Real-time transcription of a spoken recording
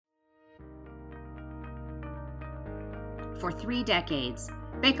For 3 decades,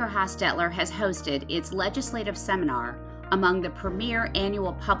 Baker-Hostetler has hosted its legislative seminar among the premier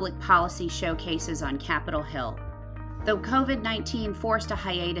annual public policy showcases on Capitol Hill. Though COVID-19 forced a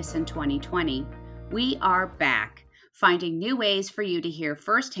hiatus in 2020, we are back, finding new ways for you to hear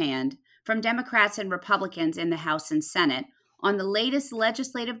firsthand from Democrats and Republicans in the House and Senate on the latest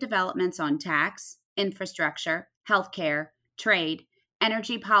legislative developments on tax, infrastructure, healthcare, trade,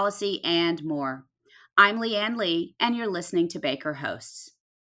 energy policy, and more. I'm Leanne Lee, and you're listening to Baker Hosts.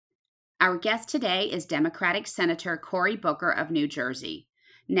 Our guest today is Democratic Senator Cory Booker of New Jersey.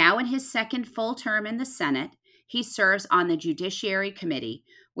 Now in his second full term in the Senate, he serves on the Judiciary Committee,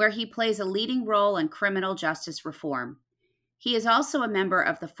 where he plays a leading role in criminal justice reform. He is also a member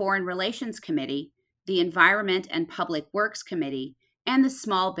of the Foreign Relations Committee, the Environment and Public Works Committee, and the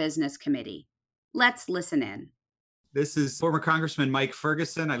Small Business Committee. Let's listen in. This is former Congressman Mike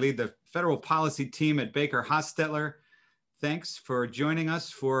Ferguson. I lead the federal policy team at Baker-Hostetler. Thanks for joining us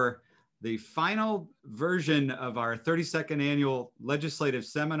for the final version of our 32nd annual legislative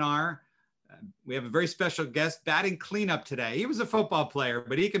seminar. We have a very special guest batting cleanup today. He was a football player,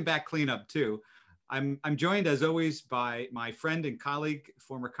 but he can bat cleanup too. I'm joined as always by my friend and colleague,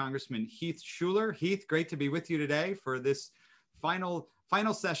 former Congressman Heath Shuler. Heath, great to be with you today for this final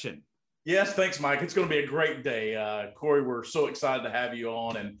session. Yes, thanks, Mike. It's going to be a great day. Cory, we're so excited to have you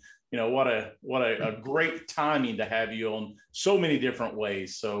on, and what a great timing to have you on so many different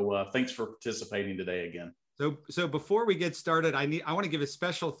ways. So thanks for participating today again. So before we get started, I want to give a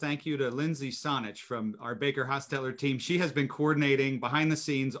special thank you to Lindsay Sonich from our Baker-Hostetler team. She has been coordinating behind the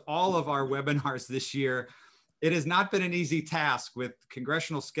scenes all of our webinars this year. It has not been an easy task with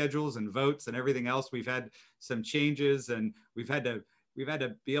congressional schedules and votes and everything else. We've had some changes, and we've had to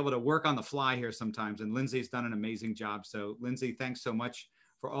be able to work on the fly here sometimes. And Lindsay's done an amazing job. So Lindsay, thanks so much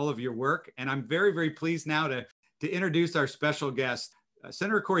for all of your work. And I'm very, very pleased now to introduce our special guest.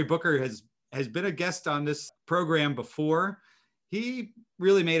 Senator Cory Booker has been a guest on this program before. He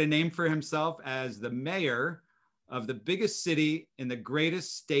really made a name for himself as the mayor of the biggest city in the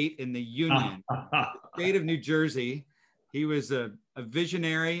greatest state in the union, the state of New Jersey. He was a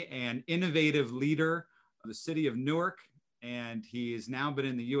visionary and innovative leader of the city of Newark, and he has now been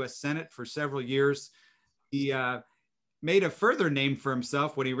in the U.S. Senate for several years. He made a further name for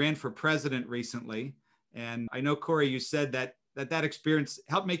himself when he ran for president recently. And I know, Cory, you said that experience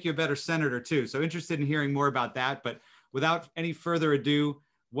helped make you a better senator too. So interested in hearing more about that. But without any further ado,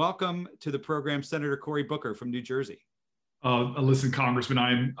 welcome to the program, Senator Cory Booker from New Jersey. Listen,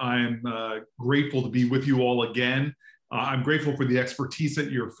 Congressman, I'm grateful to be with you all again. I'm grateful for the expertise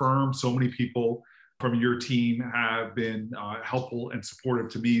at your firm. So many people from your team have been helpful and supportive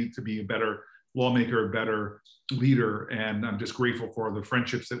to me to be a better lawmaker, a better leader. And I'm just grateful for the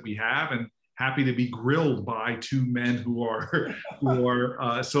friendships that we have, and happy to be grilled by two men who are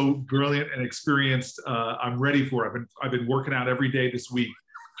so brilliant and experienced. I'm ready for it. I've been working out every day this week,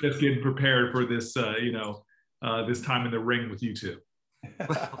 just getting prepared for this, this time in the ring with you two.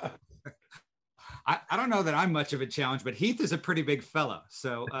 Well, I don't know that I'm much of a challenge, but Heath is a pretty big fellow.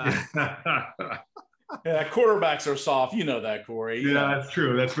 So. Yeah, quarterbacks are soft. You know that, Cory. Yeah, that's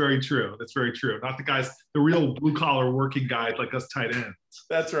true. That's very true. That's very true. Not the real blue collar working guys like us tight ends.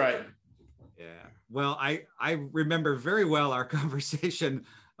 That's right. Yeah. Well, I remember very well our conversation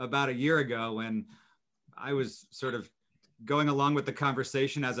about a year ago when I was sort of going along with the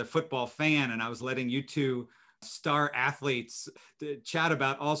conversation as a football fan, and I was letting you two star athletes to chat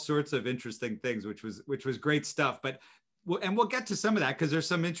about all sorts of interesting things, which was great stuff. But we'll get to some of that because there's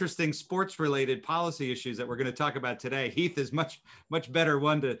some interesting sports related policy issues that we're going to talk about today. Heath is much better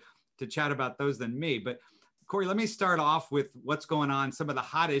one to chat about those than me. But Cory, let me start off with what's going on, some of the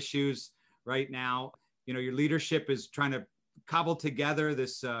hot issues right now. Your leadership is trying to cobble together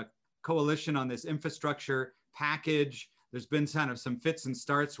this coalition on this infrastructure package. There's been kind of some fits and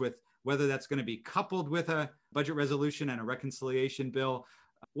starts with whether that's going to be coupled with a budget resolution and a reconciliation bill.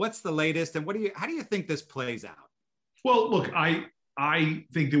 What's the latest, and how do you think this plays out? Well, look, I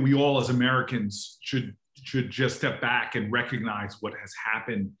think that we all as Americans should just step back and recognize what has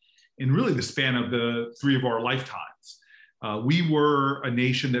happened in really the span of the three of our lifetimes. We were a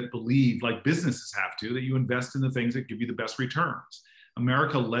nation that believed, like businesses have to, that you invest in the things that give you the best returns.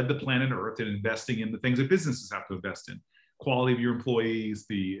 America led the planet Earth in investing in the things that businesses have to invest in. Quality of your employees,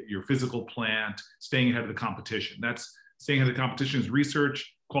 your physical plant, staying ahead of the competition. That's staying ahead of the competition is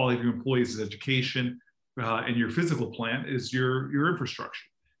research, quality of your employees is education, and your physical plant is your infrastructure.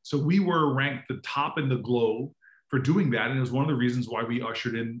 So we were ranked the top in the globe for doing that. And it was one of the reasons why we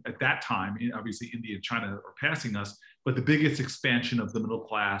ushered in, at that time, obviously India and China are passing us, but the biggest expansion of the middle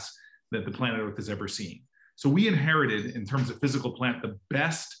class that the planet Earth has ever seen. So we inherited, in terms of physical plant, the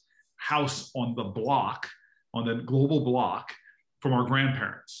best house on the block, on the global block, from our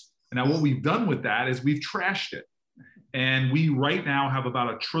grandparents. And now what we've done with that is we've trashed it. And we right now have about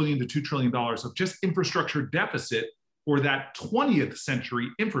 $1 trillion to $2 trillion of just infrastructure deficit for that 20th century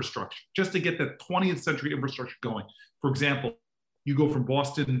infrastructure, just to get the 20th century infrastructure going. For example, you go from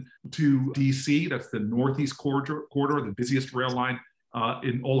Boston to DC, that's the Northeast corridor, the busiest rail line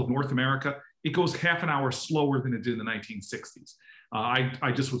in all of North America. It goes half an hour slower than it did in the 1960s.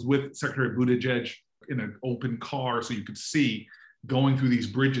 I just was with Secretary Buttigieg in an open car, so you could see going through these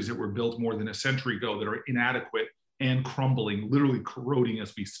bridges that were built more than a century ago that are inadequate and crumbling, literally corroding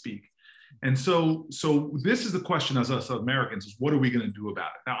as we speak. And so this is the question as us Americans, is what are we going to do about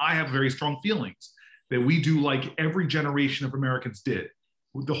it? Now, I have very strong feelings that we do like every generation of Americans did.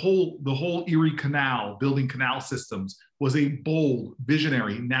 The whole Erie Canal, building canal systems, was a bold,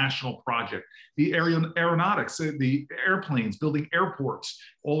 visionary national project. The aeronautics, the airplanes, building airports,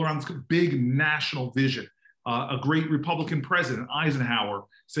 all around this big national vision. A great Republican president, Eisenhower,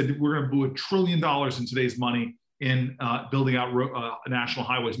 said we're going to put $1 trillion in today's money in building out national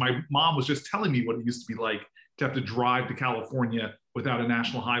highways. My mom was just telling me what it used to be like to have to drive to California without a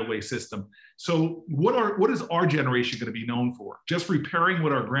national highway system. So what is our generation going to be known for? Just repairing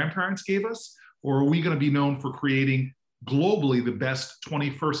what our grandparents gave us? Or are we going to be known for creating globally the best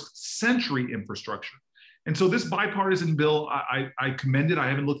 21st century infrastructure? And so this bipartisan bill, I commend it. I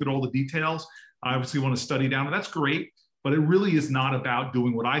haven't looked at all the details. I obviously want to study down, and that's great. But it really is not about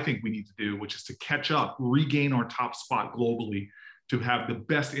doing what I think we need to do, which is to catch up, regain our top spot globally, to have the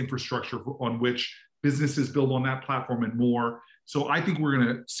best infrastructure on which businesses build on that platform and more. So I think we're going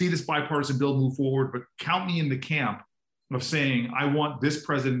to see this bipartisan bill move forward, but count me in the camp of saying, I want this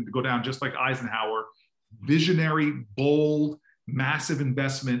president to go down just like Eisenhower, visionary, bold, massive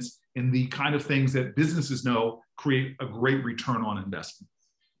investments in the kind of things that businesses know create a great return on investment.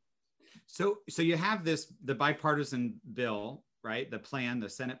 So you have the bipartisan bill, right? The plan, the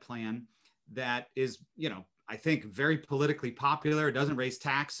Senate plan that is, I think very politically popular. It doesn't raise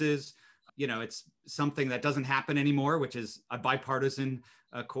taxes. It's something that doesn't happen anymore, which is a bipartisan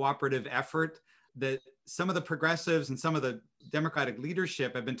cooperative effort. That some of the progressives and some of the Democratic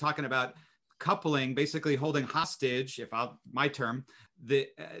leadership have been talking about coupling, basically holding hostage, my term,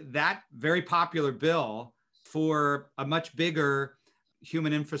 that very popular bill for a much bigger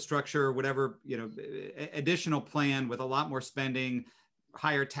human infrastructure, whatever, additional plan with a lot more spending,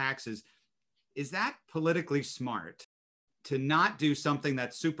 higher taxes. Is that politically smart to not do something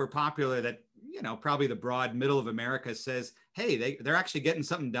that's super popular that, probably the broad middle of America says, hey, they're actually getting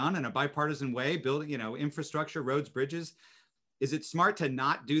something done in a bipartisan way, building, infrastructure, roads, bridges. Is it smart to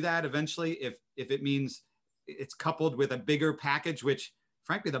not do that eventually if it means it's coupled with a bigger package, which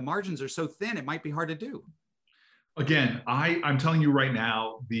frankly, the margins are so thin, it might be hard to do? Again, I'm telling you right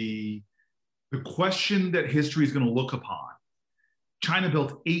now, the question that history is going to look upon, China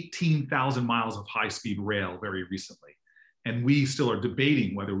built 18,000 miles of high-speed rail very recently. And we still are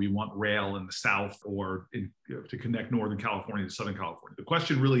debating whether we want rail in the South or to connect Northern California to Southern California. The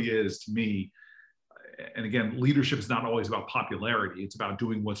question really is, to me, and again, leadership is not always about popularity. It's about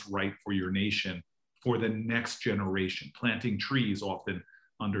doing what's right for your nation, for the next generation, planting trees often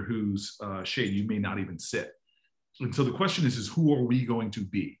under whose shade you may not even sit. And so the question is who are we going to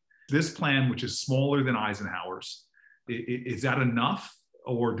be? This plan, which is smaller than Eisenhower's, is that enough?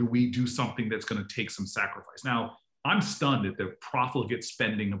 Or do we do something that's going to take some sacrifice? Now, I'm stunned at the profligate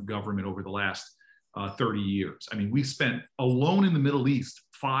spending of government over the last 30 years. I mean, we spent alone in the Middle East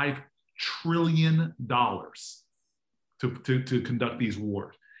 $5 trillion to conduct these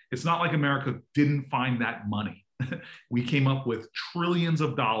wars. It's not like America didn't find that money. We came up with trillions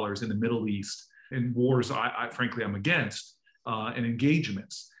of dollars in the Middle East in wars, frankly, I'm against, and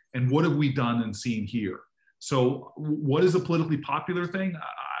engagements. And what have we done and seen here? So what is a politically popular thing?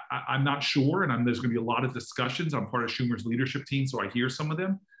 I'm not sure, and there's going to be a lot of discussions. I'm part of Schumer's leadership team, so I hear some of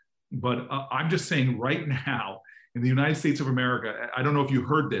them. But I'm just saying right now, in the United States of America, I don't know if you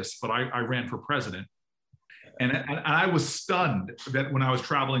heard this, but I ran for president. And I was stunned that when I was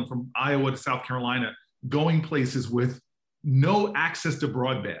traveling from Iowa to South Carolina, going places with no access to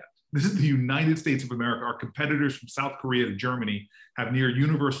broadband. This is the United States of America. Our competitors from South Korea to Germany have near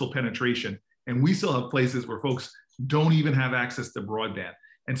universal penetration. And we still have places where folks don't even have access to broadband.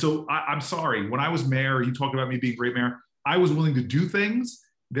 And so I'm sorry, when I was mayor, you talked about me being great mayor, I was willing to do things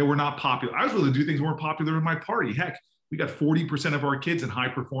that were not popular. I was willing to do things that weren't popular in my party. Heck, we got 40% of our kids in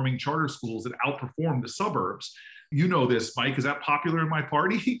high-performing charter schools that outperform the suburbs. You know this, Mike. Is that popular in my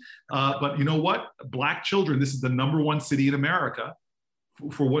party? But you know what? Black children, this is the #1 city in America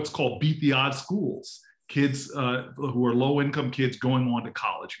for what's called beat the odds schools. kids who are low-income kids going on to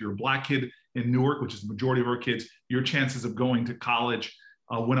college. If you're a Black kid in Newark, which is the majority of our kids, your chances of going to college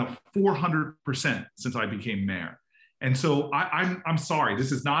went up 400% since I became mayor. And so I'm sorry,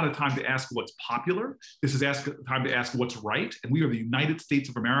 this is not a time to ask what's popular. This is a time to ask what's right. And we are the United States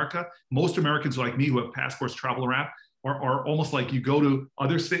of America. Most Americans like me who have passports travel around are almost like you go to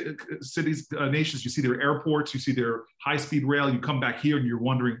other cities, nations, you see their airports, you see their high-speed rail, you come back here and you're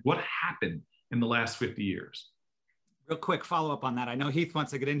wondering what happened in the last 50 years. Real quick follow-up on that. I know Heath wants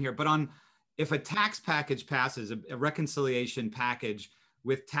to get in here, but if a tax package passes, a reconciliation package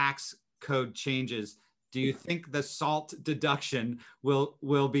with tax code changes, do you think the SALT deduction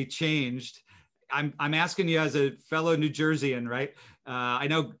will be changed? I'm asking you as a fellow New Jerseyan, right? I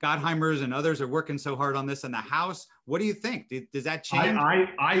know Gottheimers and others are working so hard on this in the House. What do you think? Does that change? I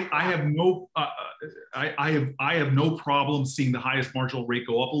have no problem seeing the highest marginal rate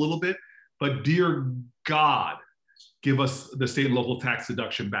go up a little bit, but dear God, give us the state and local tax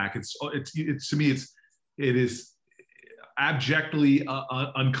deduction back. It's to me, it is abjectly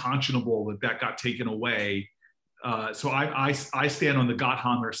unconscionable that got taken away. So I stand on the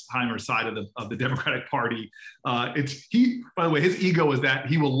Gottheimer side of the Democratic Party. By the way, his ego is that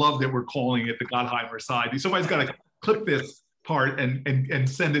he will love that we're calling it the Gottheimer side. Somebody's got to clip this part and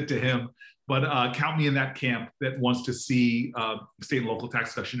send it to him. But count me in that camp that wants to see state and local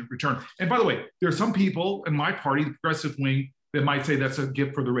tax deduction in return. And by the way, there are some people in my party, the progressive wing, that might say that's a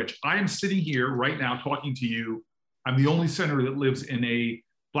gift for the rich. I am sitting here right now talking to you. I'm the only senator that lives in a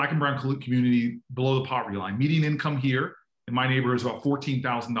Black and brown community below the poverty line. Median income here in my neighborhood is about $14,000,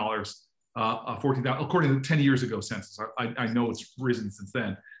 $14,000 according to the 10 years ago census. I know it's risen since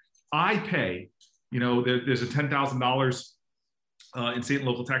then. I pay, there's a $10,000 in state and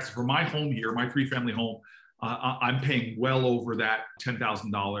local taxes for my home here, my 3-family home. I'm paying well over that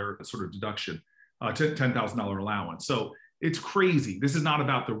 $10,000 sort of deduction, $10,000 allowance. So it's crazy. This is not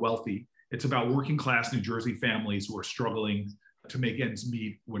about the wealthy. It's about working class New Jersey families who are struggling to make ends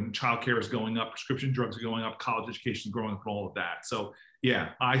meet when childcare is going up, prescription drugs are going up, college education is growing up, and all of that. So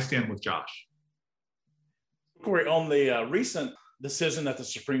yeah, I stand with Josh. Corey, on the recent decision that the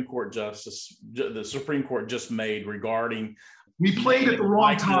Supreme Court just made regarding, we played at the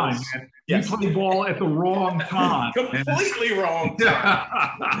wrong time. Yes. We played ball at the wrong time. Completely wrong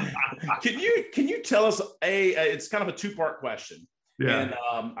time. Can you tell us it's kind of a two-part question. Yeah.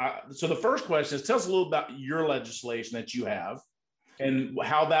 And so the first question is, tell us a little about your legislation that you have and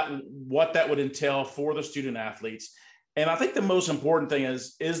what that would entail for the student athletes. And I think the most important thing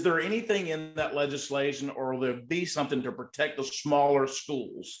is there anything in that legislation, or will there be something to protect the smaller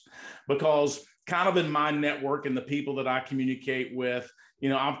schools? Because kind of in my network and the people that I communicate with,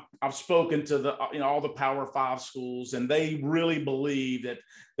 I've spoken to all the Power 5 schools, and they really believe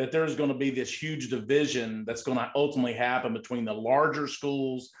that there's going to be this huge division that's going to ultimately happen between the larger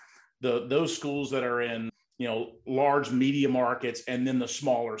schools, those schools that are in large media markets, and then the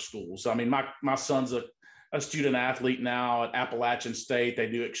smaller schools. I mean, my son's a student athlete now at Appalachian State. They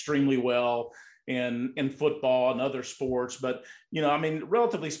do extremely well in football and other sports, but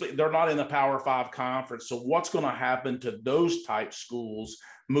relatively speaking, they're not in the Power 5 conference. So what's going to happen to those type schools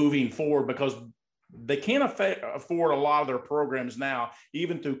moving forward? Because they can't afford a lot of their programs now.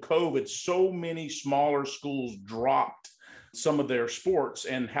 Even through COVID, so many smaller schools dropped some of their sports,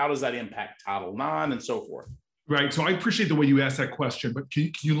 and how does that impact Title IX and so forth? Right. So I appreciate the way you asked that question, but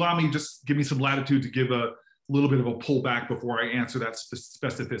can you allow me just give me some latitude to give a little bit of a pullback before I answer that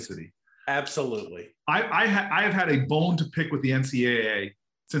specificity? Absolutely. I have had a bone to pick with the NCAA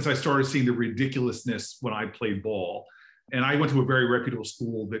since I started seeing the ridiculousness when I played ball. And I went to a very reputable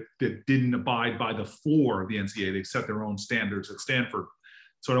school that didn't abide by the floor of the NCAA. They set their own standards at Stanford.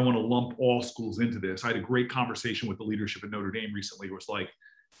 So I don't want to lump all schools into this. I had a great conversation with the leadership at Notre Dame recently. It was like,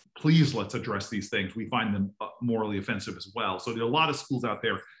 please, let's address these things. We find them morally offensive as well. So there are a lot of schools out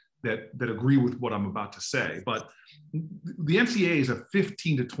there that agree with what I'm about to say. But the NCAA is a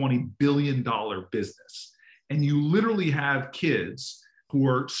 $15 to $20 billion business. And you literally have kids who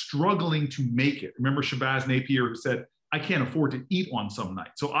are struggling to make it. Remember Shabazz Napier, who said, I can't afford to eat on some night.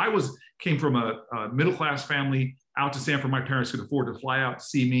 So I came from a middle-class family out to Stanford. My parents could afford to fly out to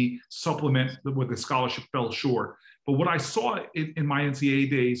see me, supplement with the scholarship fell short. But what I saw in my NCAA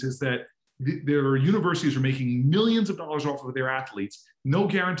days is that their universities are making millions of dollars off of their athletes, no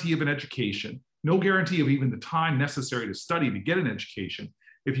guarantee of an education, no guarantee of even the time necessary to study to get an education.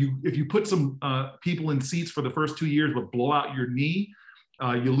 If you put some people in seats for the first 2 years but blow out your knee,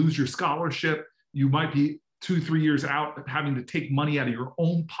 you lose your scholarship. You might be 2-3 years out having to take money out of your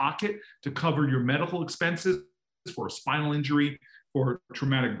own pocket to cover your medical expenses for a spinal injury, for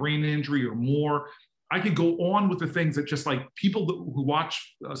traumatic brain injury or more. I could go on with the things that just like people who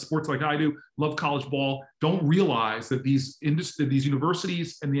watch sports like I do, love college ball, don't realize that these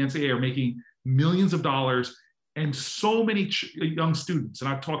universities and the NCAA are making millions of dollars, and so many young students, and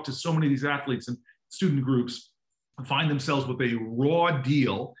I've talked to so many of these athletes and student groups, find themselves with a raw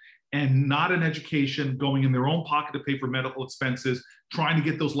deal and not an education, going in their own pocket to pay for medical expenses, trying to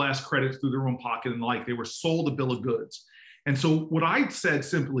get those last credits through their own pocket and the like. They were sold a bill of goods. And so what I said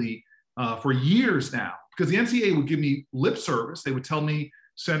simply for years now, because the NCAA would give me lip service, they would tell me,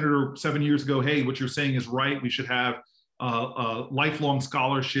 Senator, 7 years ago, hey, what you're saying is right. We should have lifelong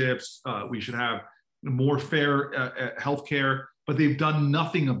scholarships. We should have more fair health care, but they've done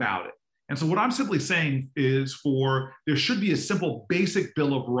nothing about it. And so what I'm simply saying is there should be a simple basic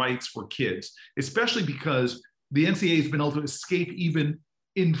bill of rights for kids, especially because the NCAA has been able to escape even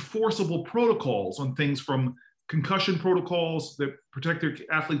enforceable protocols on things from concussion protocols that protect their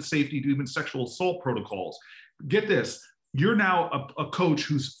athletes' safety to even sexual assault protocols. Get this, you're now a coach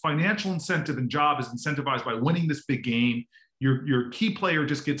whose financial incentive and job is incentivized by winning this big game. Your key player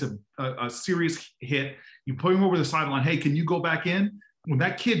just gets a serious hit. You put him over the sideline. Hey, can you go back in? When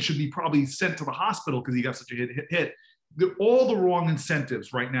that kid should be probably sent to the hospital because he got such a hit. All the wrong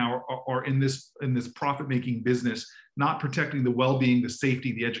incentives right now are in this profit-making business, not protecting the well-being, the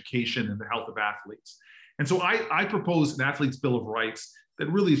safety, the education, and the health of athletes. And so I propose an athlete's bill of rights that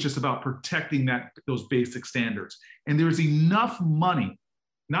really is just about protecting those basic standards. And there's enough money,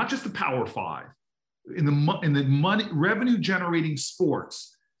 not just the Power Five, in the money revenue-generating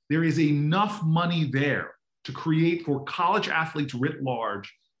sports. There is enough money there to create for college athletes writ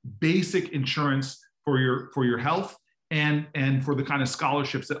large basic insurance for your health and for the kind of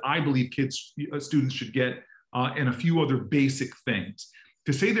scholarships that I believe students should get, and a few other basic things.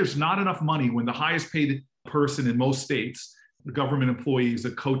 To say there's not enough money when the highest paid person in most states, the government employee, is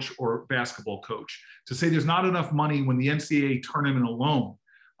a coach or basketball coach. To say there's not enough money when the NCAA tournament alone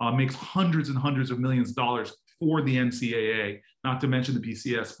makes hundreds and hundreds of millions of dollars for the NCAA, not to mention the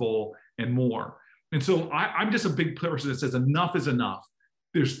BCS Bowl and more. And so I'm just a big person that says enough is enough.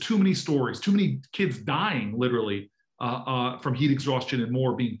 There's too many stories, too many kids dying literally from heat exhaustion and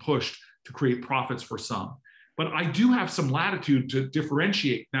more being pushed to create profits for some. But I do have some latitude to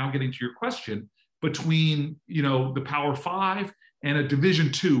differentiate, now getting to your question, between the Power Five and a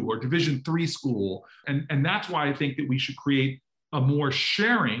Division II or Division III school. And that's why I think that we should create a more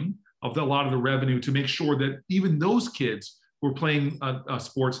sharing of a lot of the revenue to make sure that even those kids who are playing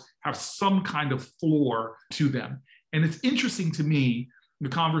sports have some kind of floor to them. And it's interesting to me, the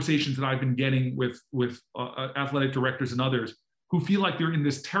conversations that I've been getting with athletic directors and others who feel like they're in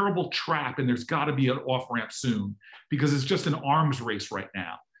this terrible trap and there's got to be an off-ramp soon because it's just an arms race right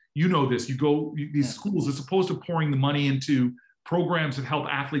now. You know this, these schools, as opposed to pouring the money into programs that help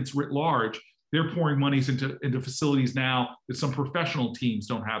athletes writ large, they're pouring monies into facilities now that some professional teams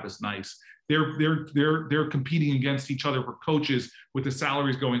don't have as nice. They're competing against each other for coaches with the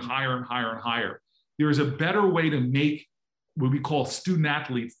salaries going higher and higher and higher. There is a better way to make what we call student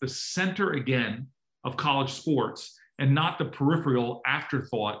athletes the center again of college sports and not the peripheral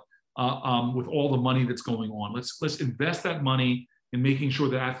afterthought with all the money that's going on. Let's invest that money in making sure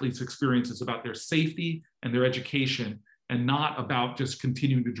that athletes' experience is about their safety and their education and not about just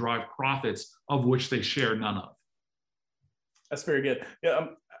continuing to drive profits of which they share none of. That's very good. Yeah,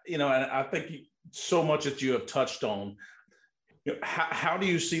 and I think so much that you have touched on. How do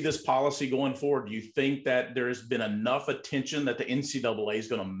you see this policy going forward? Do you think that there has been enough attention that the NCAA is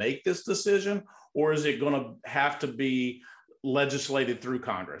going to make this decision, or is it going to have to be legislated through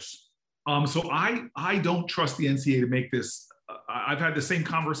Congress? So I don't trust the NCAA to make this. I've had the same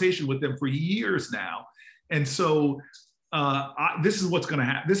conversation with them for years now. And so this is what's going to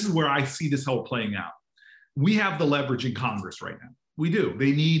happen. This is where I see this whole playing out. We have the leverage in Congress right now. We do.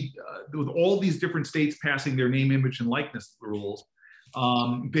 They need, with all these different states passing their name, image, and likeness rules,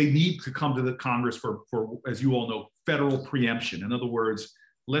 they need to come to the Congress for, as you all know, federal preemption. In other words,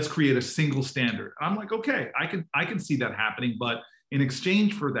 let's create a single standard. I'm like, okay, I can see that happening, but in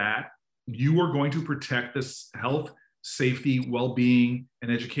exchange for that, you are going to protect this health, safety, well-being,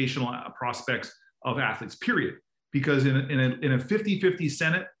 and educational prospects of athletes, period. Because in a 50-50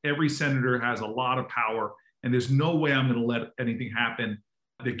 Senate, every senator has a lot of power, and there's no way I'm going to let anything happen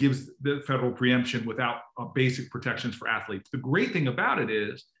that gives the federal preemption without basic protections for athletes. The great thing about it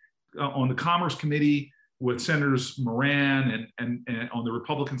is on the Commerce Committee with Senators Moran and on the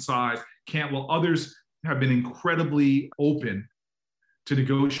Republican side, Cantwell, others have been incredibly open to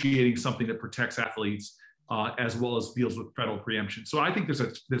negotiating something that protects athletes as well as deals with federal preemption. So I think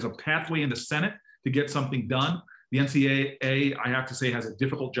there's a pathway in the Senate to get something done. The NCAA, I have to say, has a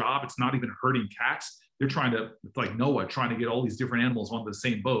difficult job. It's not even herding cats. They're trying to, it's like Noah, trying to get all these different animals onto the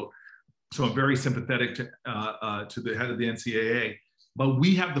same boat. So I'm very sympathetic to the head of the NCAA. But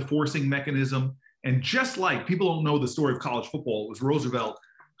we have the forcing mechanism. And just like people don't know the story of college football, it was Roosevelt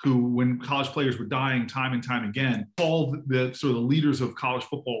who, when college players were dying time and time again, called the sort of the leaders of college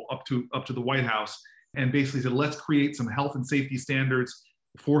football up to the White House and basically said, let's create some health and safety standards,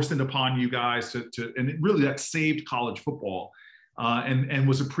 forced it upon you guys and it really that saved college football and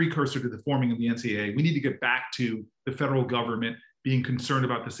was a precursor to the forming of the NCAA. We need to get back to the federal government being concerned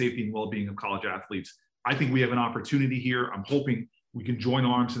about the safety and well-being of college athletes. I think we have an opportunity here. I'm hoping we can join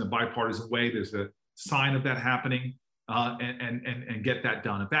arms in a bipartisan way. There's a sign of that happening and get that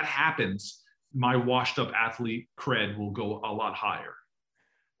done. If that happens, my washed up athlete cred will go a lot higher.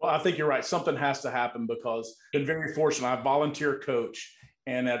 Well, I think you're right. Something has to happen because I've been very fortunate. I volunteer coach,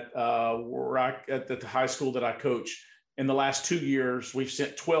 and at the high school that I coach, in the last 2 years, we've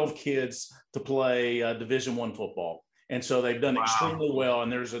sent 12 kids to play Division I football. And so they've done extremely well.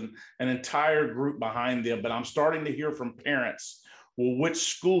 And there's an entire group behind them. But I'm starting to hear from parents, well, which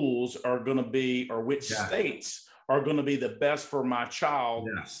schools are going to be, or which states are going to be the best for my child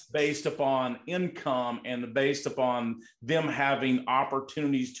based upon income and based upon them having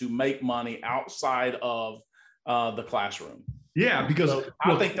opportunities to make money outside of the classroom. Yeah, because so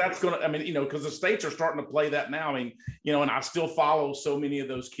I think that's going to, I mean, because the states are starting to play that now. I mean, and I still follow so many of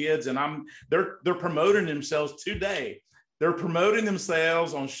those kids, and they're promoting themselves today. They're promoting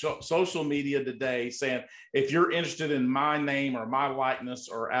themselves on social media today, saying, if you're interested in my name or my likeness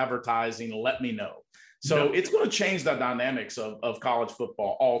or advertising, let me know. So it's going to change the dynamics of college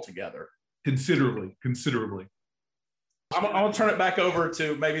football altogether. Considerably. I'm going to turn it back over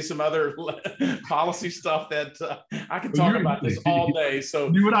to maybe some other policy stuff that I can talk about this all day.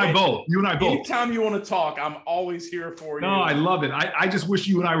 So you and I both. Anytime you want to talk, I'm always here for you. No, I love it. I just wish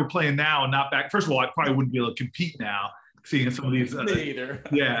you and I were playing now and not back. First of all, I probably wouldn't be able to compete now, seeing some of these. Me either.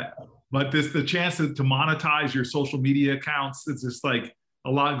 Yeah, but the chance to monetize your social media accounts, it's just like a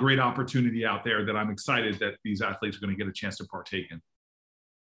lot of great opportunity out there that I'm excited that these athletes are going to get a chance to partake in.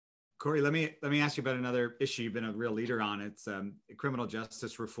 Corey, let me ask you about another issue you've been a real leader on. It's criminal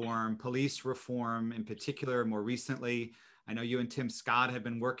justice reform, police reform in particular. More recently, I know you and Tim Scott have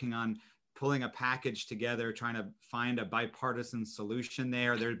been working on pulling a package together, trying to find a bipartisan solution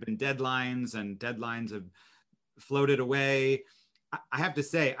there. There have been deadlines, and deadlines have floated away. I have to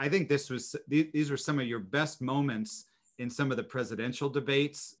say, I think these were some of your best moments in some of the presidential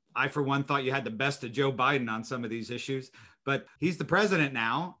debates. I, for one, thought you had the best of Joe Biden on some of these issues, but he's the president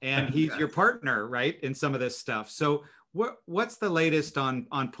now, and he's your partner, right, in some of this stuff. So what's the latest on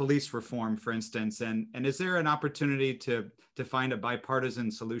police reform, for instance, and is there an opportunity to find a bipartisan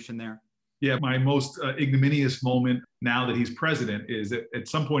solution there? Yeah, my most ignominious moment now that he's president is at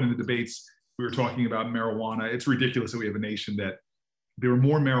some point in the debates, we were talking about marijuana. It's ridiculous that we have a nation that there were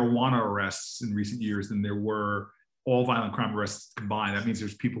more marijuana arrests in recent years than there were all violent crime arrests combined. That means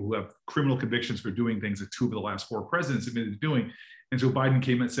there's people who have criminal convictions for doing things that 2 of the last 4 presidents admitted to doing. And so Biden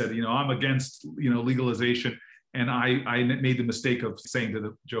came and said, I'm against, legalization. And I made the mistake of saying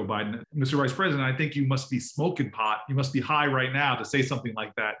to Joe Biden, Mr. Vice President, I think you must be smoking pot. You must be high right now to say something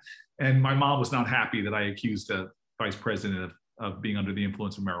like that. And my mom was not happy that I accused the Vice President of being under the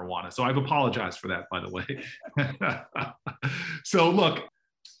influence of marijuana. So I've apologized for that, by the way. So look,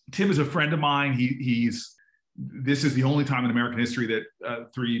 Tim is a friend of mine. This is the only time in American history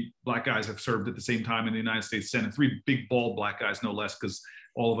that 3 black guys have served at the same time in the United States Senate. 3 big, bald black guys, no less, because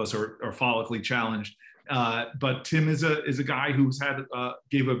all of us are follically challenged. But Tim is a guy who's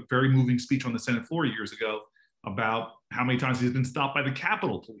gave a very moving speech on the Senate floor years ago about how many times he's been stopped by the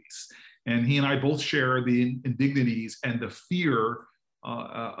Capitol Police. And he and I both share the indignities and the fearful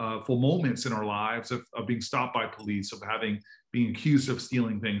moments in our lives of being stopped by police, of being accused of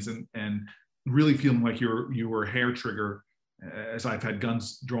stealing things, and really feeling like you were a hair trigger, as I've had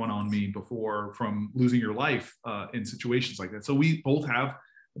guns drawn on me before, from losing your life in situations like that. So we both have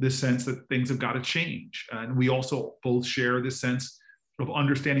this sense that things have got to change. And we also both share this sense of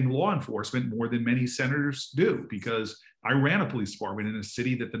understanding law enforcement more than many senators do, because I ran a police department in a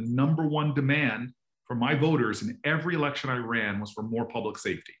city that the #1 demand from my voters in every election I ran was for more public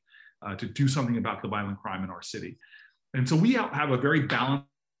safety, to do something about the violent crime in our city. And so we have a very balanced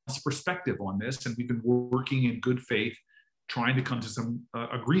perspective on this, and we've been working in good faith, trying to come to some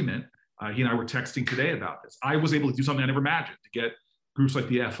agreement. He and I were texting today about this. I was able to do something I never imagined, to get groups like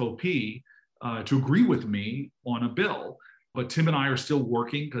the FOP to agree with me on a bill. But Tim and I are still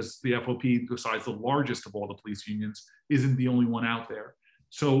working, because the FOP, besides the largest of all the police unions, isn't the only one out there.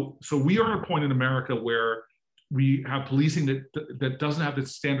 So we are at a point in America where we have policing that doesn't have the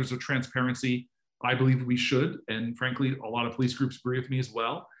standards of transparency I believe we should. And frankly, a lot of police groups agree with me as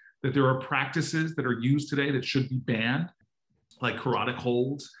well, that there are practices that are used today that should be banned, like carotid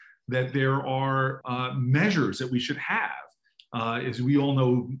holds, that there are measures that we should have. As we all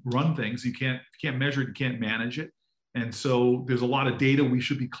know, run things, you can't measure it, you can't manage it. And so there's a lot of data we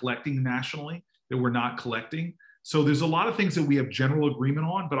should be collecting nationally that we're not collecting. So there's a lot of things that we have general agreement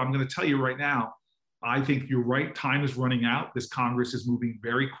on, but I'm going to tell you right now, I think you're right. Time is running out. This Congress is moving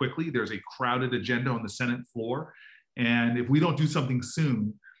very quickly. There's a crowded agenda on the Senate floor. And if we don't do something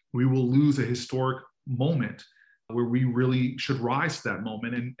soon, we will lose a historic moment where we really should rise to that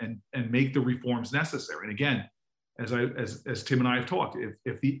moment and make the reforms necessary. And again, as Tim and I have talked,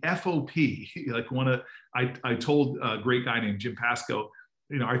 if the FOP, I told a great guy named Jim Pasco,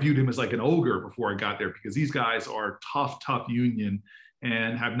 I viewed him as like an ogre before I got there, because these guys are tough union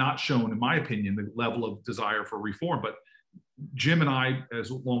and have not shown, in my opinion, the level of desire for reform. But Jim and I,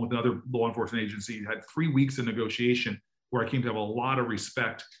 along with another law enforcement agency, had 3 weeks of negotiation where I came to have a lot of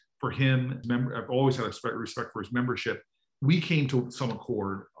respect for him. I've always had respect for his membership. We came to some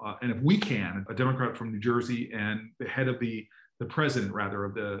accord, and if we can, a Democrat from New Jersey and the head of the president, rather,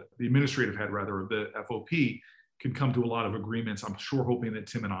 of the administrative head, rather, of the FOP, can come to a lot of agreements. I'm sure hoping that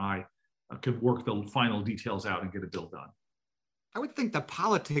Tim and I could work the final details out and get a bill done. I would think the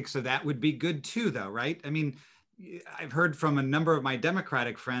politics of that would be good too, though, right? I mean, I've heard from a number of my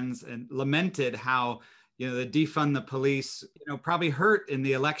Democratic friends and lamented how, the defund the police, probably hurt in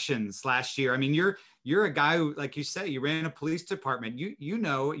the elections last year. I mean, you're a guy who, like you say, you ran a police department.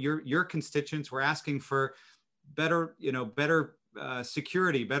 Your constituents were asking for better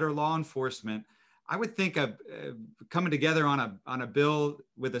security, better law enforcement. I would think of coming together on a bill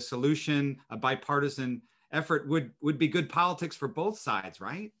with a solution, a bipartisan effort would be good politics for both sides,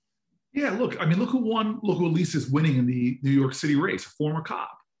 right? Yeah, look who at least is winning in the New York City race, a former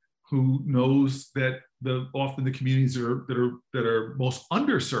cop who knows that often the communities that are most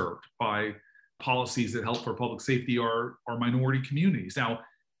underserved by policies that help for public safety are minority communities. Now,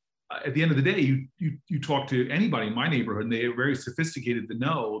 at the end of the day, you talk to anybody in my neighborhood, and they are very sophisticated to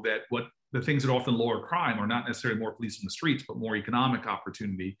know that the things that often lower crime are not necessarily more police in the streets, but more economic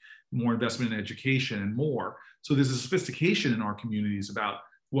opportunity, more investment in education, and more. So there's a sophistication in our communities about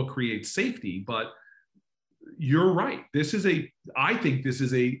what creates safety. But you're right. I think this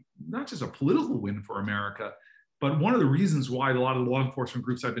is not just a political win for America, but one of the reasons why a lot of the law enforcement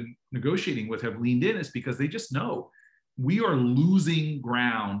groups I've been negotiating with have leaned in is because they just know we are losing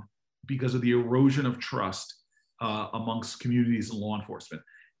ground because of the erosion of trust amongst communities and law enforcement.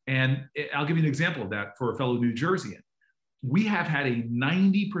 And I'll give you an example of that for a fellow New Jerseyan. We have had a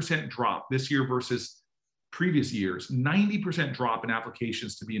 90% drop this year versus previous years, 90% drop in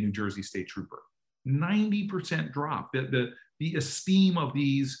applications to be a New Jersey state trooper. 90% drop. The esteem of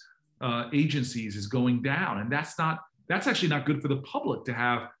these agencies is going down. And that's actually not good for the public to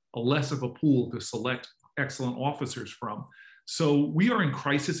have a less of a pool to select excellent officers from. So we are in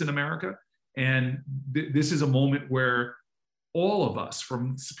crisis in America. And this is a moment where all of us,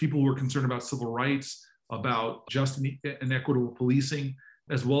 from people who are concerned about civil rights, about just and equitable policing,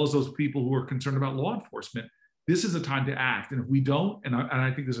 as well as those people who are concerned about law enforcement, this is a time to act. And if we don't, and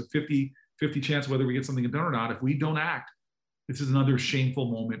I think there's a 50-50 chance whether we get something done or not, if we don't act, this is another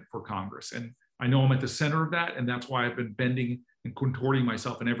shameful moment for Congress. And I know I'm at the center of that, and that's why I've been bending and contorting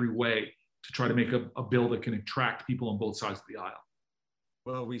myself in every way to try to make a bill that can attract people on both sides of the aisle.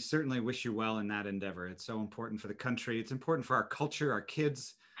 Well, we certainly wish you well in that endeavor. It's so important for the country. It's important for our culture, our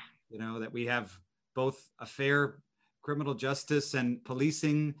kids, that we have both a fair criminal justice and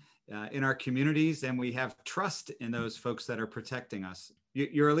policing in our communities, and we have trust in those folks that are protecting us.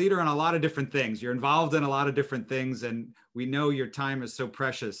 You're a leader on a lot of different things. You're involved in a lot of different things, and we know your time is so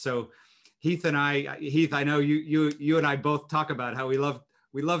precious. So Heath, I know you and I both talk about how we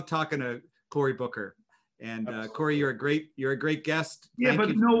love talking to Cory Booker. And Cory, you're a great guest. Yeah,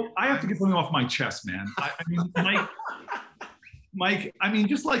 but no, I have to get something off my chest, man. I mean, Mike,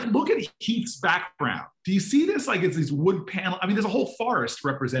 just like look at Heath's background. Do you see this? Like it's these wood panel. I mean, there's a whole forest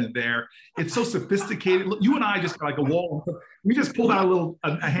represented there. It's so sophisticated. You and I just got like a wall. We just pulled out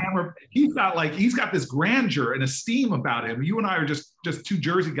a hammer. He's got this grandeur and esteem about him. You and I are just two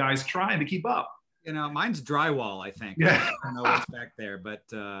Jersey guys trying to keep up. Mine's drywall, I think. Yeah. I don't know what's back there, but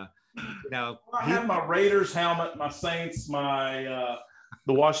I have my Raiders helmet, my Saints, my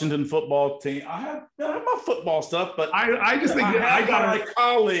the Washington football team. I have my football stuff, but I just think I got my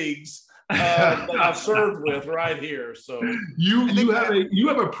colleagues that I've served with right here. So you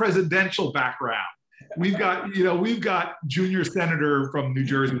have a presidential background, we've got junior senator from New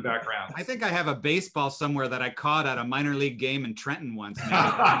Jersey background. I think I have a baseball somewhere that I caught at a minor league game in Trenton once.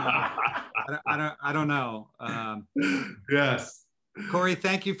 I don't know. Yes. Corey,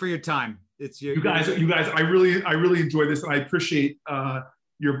 thank you for your time. It's you guys. I really enjoy this, and I appreciate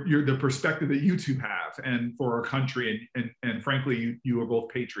the perspective that you two have, and for our country, and frankly, you are both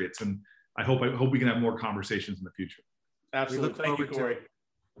patriots, and I hope we can have more conversations in the future. Absolutely. Thank you, Corey.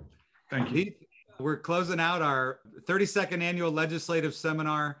 Thank you. Heath, we're closing out our 32nd annual legislative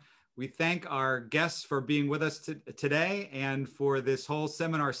seminar. We thank our guests for being with us today and for this whole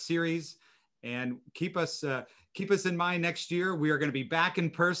seminar series. And keep us in mind next year. We are going to be back in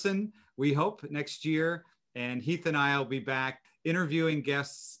person, we hope, next year. And Heath and I will be back interviewing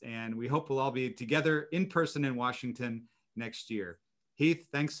guests, and we hope we'll all be together in person in Washington next year. Heath,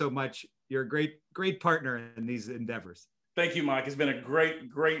 thanks so much. You're a great partner in these endeavors. Thank you, Mike. It's been a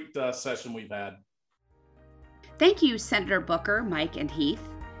great session we've had. Thank you, Senator Booker, Mike, and Heath.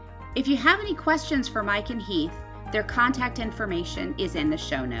 If you have any questions for Mike and Heath, their contact information is in the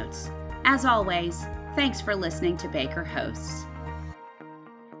show notes. As always, thanks for listening to Baker Hosts.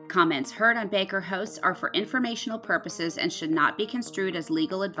 Comments heard on Baker Hosts are for informational purposes and should not be construed as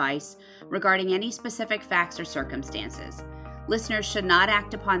legal advice regarding any specific facts or circumstances. Listeners should not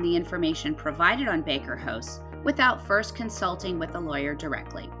act upon the information provided on Baker Hosts without first consulting with a lawyer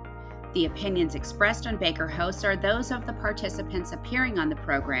directly. The opinions expressed on Baker Hosts are those of the participants appearing on the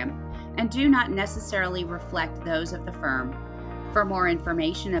program and do not necessarily reflect those of the firm. For more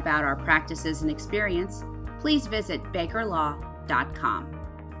information about our practices and experience, please visit bakerlaw.com.